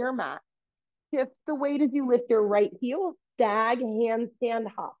 middle of your mat. Shift the weight as you lift your right heel, stag handstand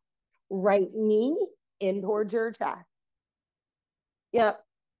hop. Right knee in towards your chest. Yep.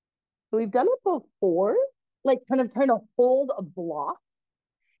 So we've done it before, like kind of trying to hold a block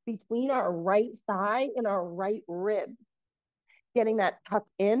between our right thigh and our right rib. Getting that tuck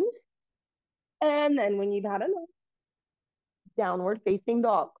in. And then when you've had enough, downward facing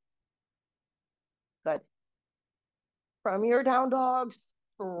dog. Good. From your down dog,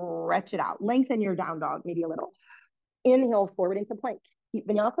 stretch it out. Lengthen your down dog, maybe a little. Inhale forward into plank. Keep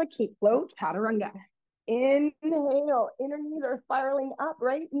vinyasa, keep flow, chaturanga. Inhale, inner knees are spiraling up,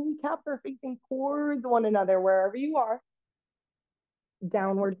 right? Kneecaps are facing towards one another wherever you are.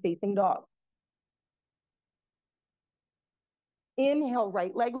 Downward facing dog. Inhale,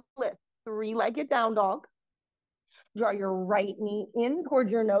 right leg lift. Three-legged down dog. Draw your right knee in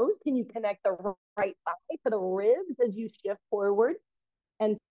towards your nose. Can you connect the right thigh to the ribs as you shift forward?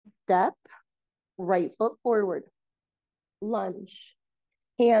 And step right foot forward. Lunge.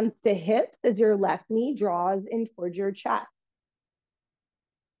 Hands to hips as your left knee draws in towards your chest.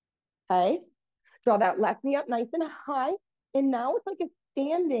 Okay? Draw that left knee up nice and high. And now it's like a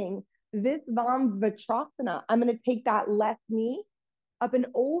standing Visvamsvatrasana. I'm going to take that left knee up and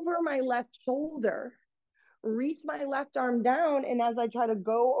over my left shoulder, reach my left arm down, and as I try to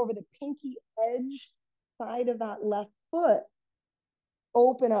go over the pinky edge side of that left foot,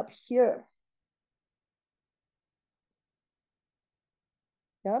 open up here.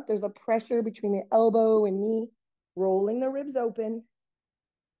 Yep, there's a pressure between the elbow and knee, rolling the ribs open.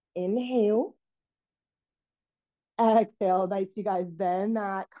 Inhale. Exhale. Nice, you guys. Bend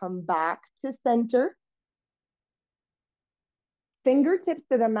that. Come back to center. Fingertips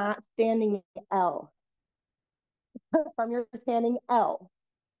to the mat, standing L. From your standing L.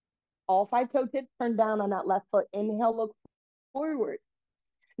 All five toe tips turn down on that left foot. Inhale, look forward.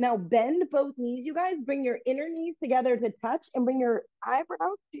 Now bend both knees, you guys. Bring your inner knees together to touch and bring your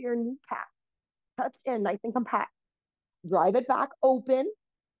eyebrows to your kneecap. Touch in, nice and compact. Drive it back open.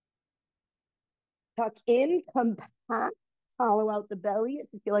 Tuck in, compact. Hollow out the belly. It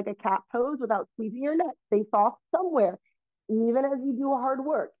should feel like a cat pose without squeezing your neck. Stay soft somewhere, even as you do hard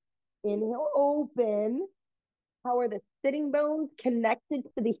work. Inhale, open. How are the sitting bones connected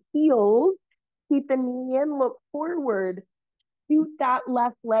to the heels? Keep the knee in, look forward. Shoot that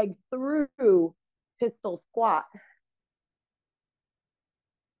left leg through. Pistol squat.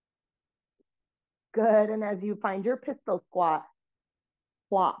 Good. And as you find your pistol squat,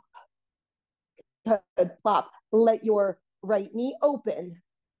 flop. Good. Flop. Let your right knee open.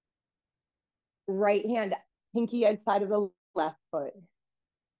 Right hand, pinky edge side of the left foot.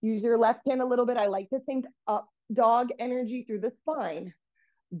 Use your left hand a little bit. I like to think up dog energy through the spine.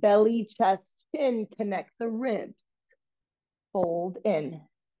 Belly, chest, chin, connect the ribs. Fold in.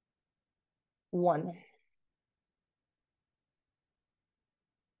 1.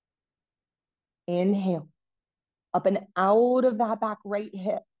 Inhale. Up and out of that back right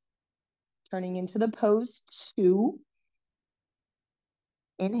hip. Turning into the pose. 2.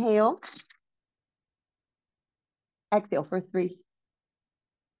 Inhale. Exhale for 3.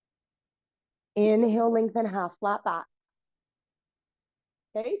 Inhale, lengthen half, flat back.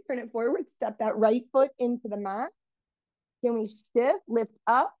 Okay, turn it forward. Step that right foot into the mat. Can we shift, lift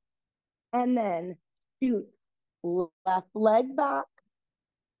up, and then shoot. Left leg back.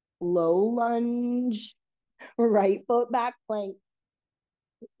 Low lunge. Right foot back plank.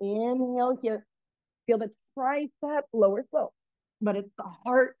 Inhale here. Feel the tricep, lower slope. But it's the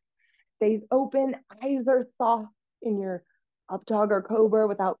heart stays open. Eyes are soft in your up dog or cobra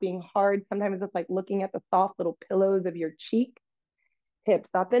without being hard. Sometimes it's like looking at the soft little pillows of your cheek. Hips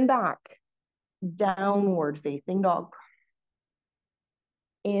up and back. Downward facing dog.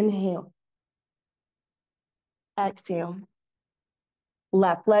 Inhale. Exhale.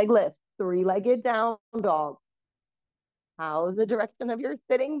 Left leg lifts. 3-legged down dog. How's the direction of your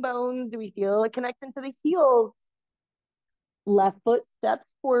sitting bones? Do we feel a connection to the heels? Left foot steps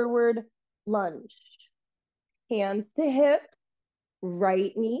forward, lunge. Hands to hip.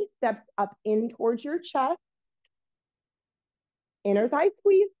 Right knee steps up in towards your chest. Inner thigh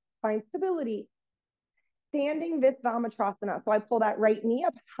squeeze. Find stability. Standing Visvamachrasana. So I pull that right knee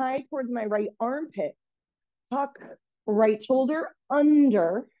up high towards my right armpit. Tuck right shoulder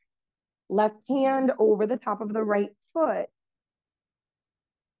under. Left hand over the top of the right foot.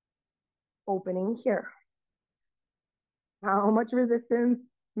 Opening here. How much resistance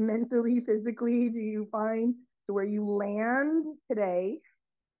mentally, physically do you find to where you land today?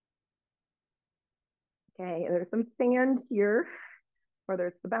 Okay, there's some sand here, whether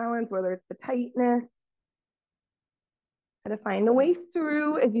it's the balance, whether it's the tightness. Try to find a way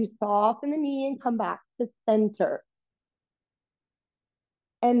through as you soften the knee and come back to center.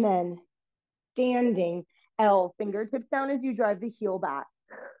 And then standing L, fingertips down as you drive the heel back.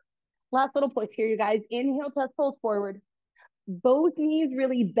 Last little push here, you guys. Inhale, chest pulls forward. Both knees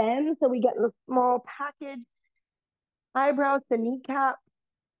really bend, so we get the small package. Eyebrows to kneecap.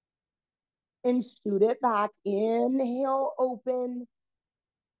 And shoot it back. Inhale, open.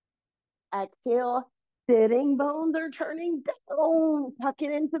 Exhale, sitting bones are turning down. Tuck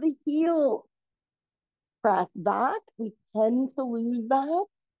it into the heel. Press back. We tend to lose that.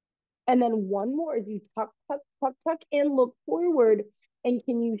 And then one more as you tuck, tuck, tuck, tuck, and look forward. And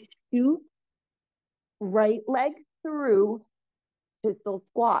can you shoot right leg through pistol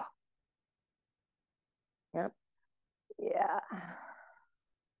squat? Yep. Yeah.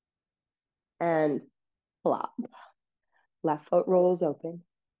 And flop. Left foot rolls open.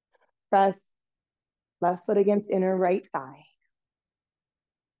 Press left foot against inner right thigh.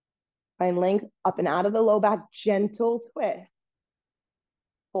 Find length up and out of the low back. Gentle twist.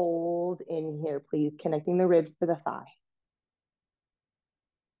 Fold in here, please. Connecting the ribs to the thigh.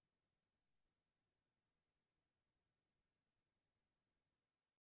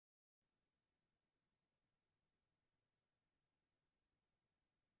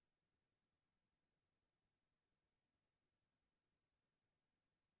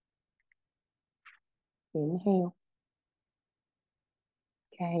 Inhale.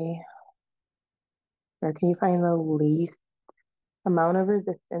 Okay. Where can you find the least amount of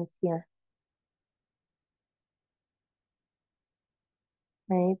resistance here?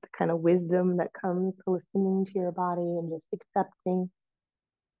 Right? The kind of wisdom that comes to listening to your body and just accepting.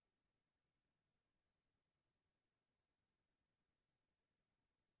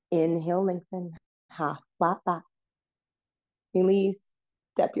 Inhale, lengthen, half flat back. Release.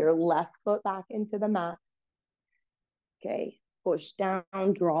 Step your left foot back into the mat. Okay. Push down,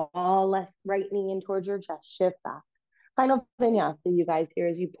 draw left right knee in towards your chest. Shift back. Final vinyasa, you guys, here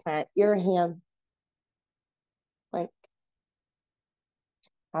as you plant your hands. Like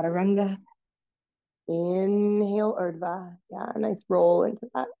Chaturanga. Inhale, Urdhva. Yeah, nice roll into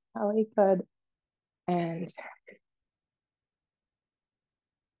that belly. Good. And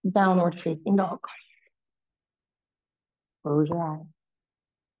downward facing dog. Close your eyes.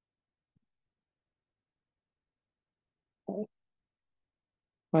 Okay.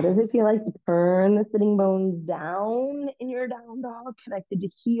 What does it feel like to turn the sitting bones down in your down dog, connected to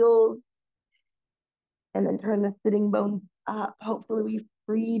heels, and then turn the sitting bones up? Hopefully we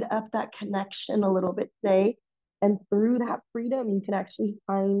freed up that connection a little bit today. And through that freedom, you can actually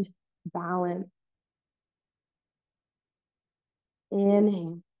find balance.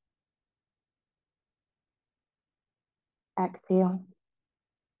 Inhale. Exhale.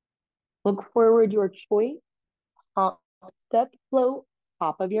 Look forward, your choice. Hop, step, float,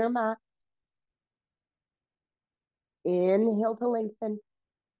 top of your mat. Inhale to lengthen.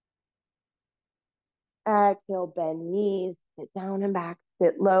 Exhale, bend knees, sit down and back,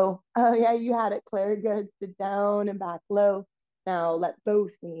 sit low. Oh yeah, you had it, Claire. Good. Sit down and back low. Now let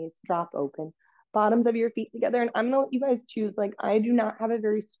both knees drop open. Bottoms of your feet together. And I'm gonna let you guys choose. Like I do not have a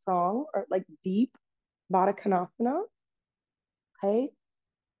very strong or like deep Baddha Konasana. Okay.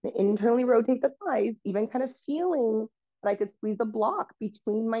 Internally rotate the thighs, even kind of feeling that I could squeeze a block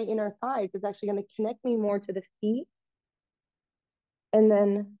between my inner thighs. It's actually going to connect me more to the feet. And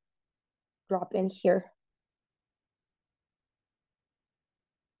then drop in here.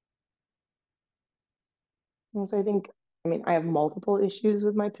 And so I mean, I have multiple issues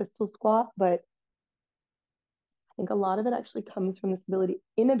with my pistol squat, but I think a lot of it actually comes from this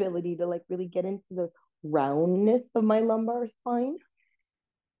inability to like really get into the roundness of my lumbar spine.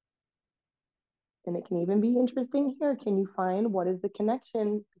 And it can even be interesting here. Can you find what is the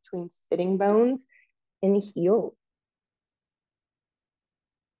connection between sitting bones and heels?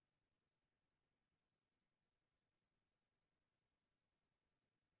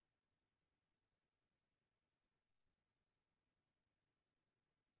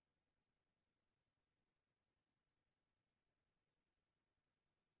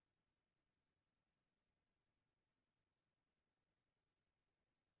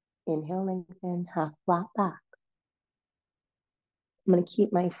 Inhale, lengthen, half flat back. I'm going to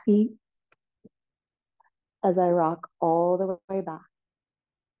keep my feet as I rock all the way back.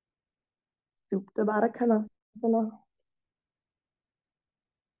 Supta Baddha Konasana.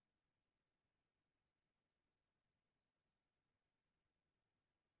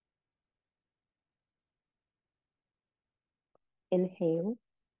 Inhale,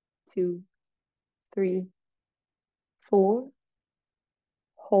 2, 3, 4.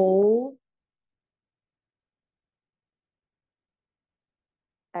 Hold.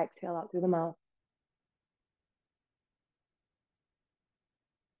 Exhale out through the mouth.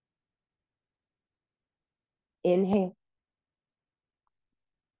 Inhale.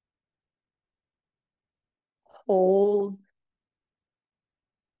 Hold.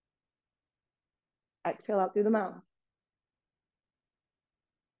 Exhale out through the mouth.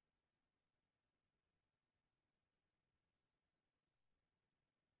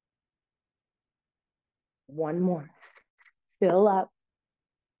 One more. Fill up.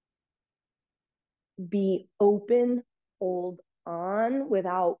 Be open. Hold on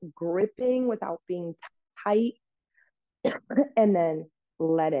without gripping, without being tight. And then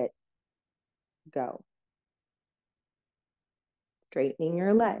let it go. Straightening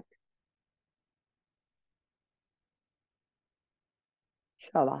your legs.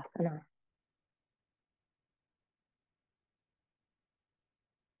 Shavasana.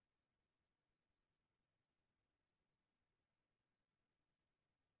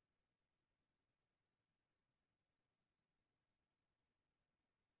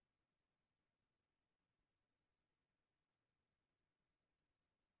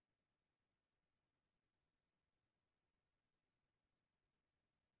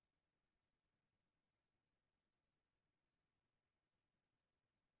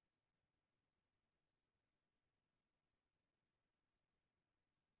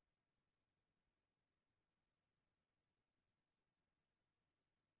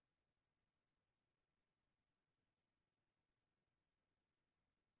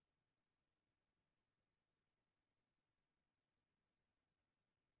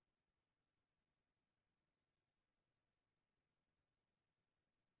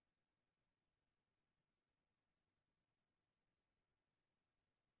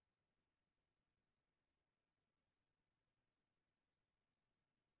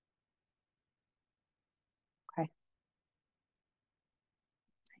 Okay.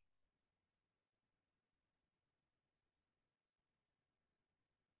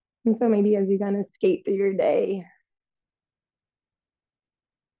 And so maybe as you kind of skate through your day,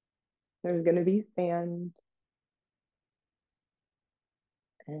 there's going to be sand.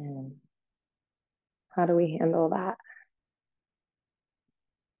 And how do we handle that?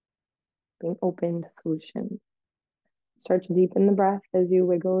 Being open to solutions. Start to deepen the breath as you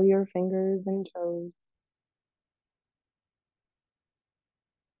wiggle your fingers and toes.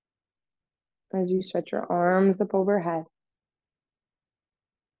 As you stretch your arms up overhead.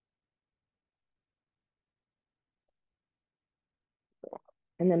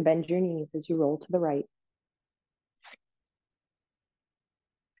 And then bend your knees as you roll to the right.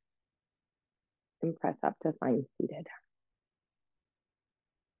 And press up to find seated.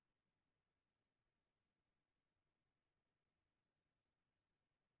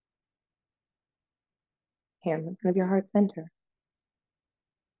 Hands in front of your heart center.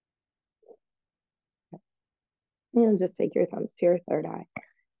 And just take your thumbs to your third eye.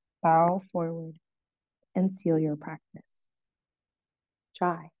 Bow forward and seal your practice.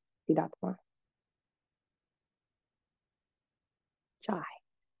 Chai. Siddhartha.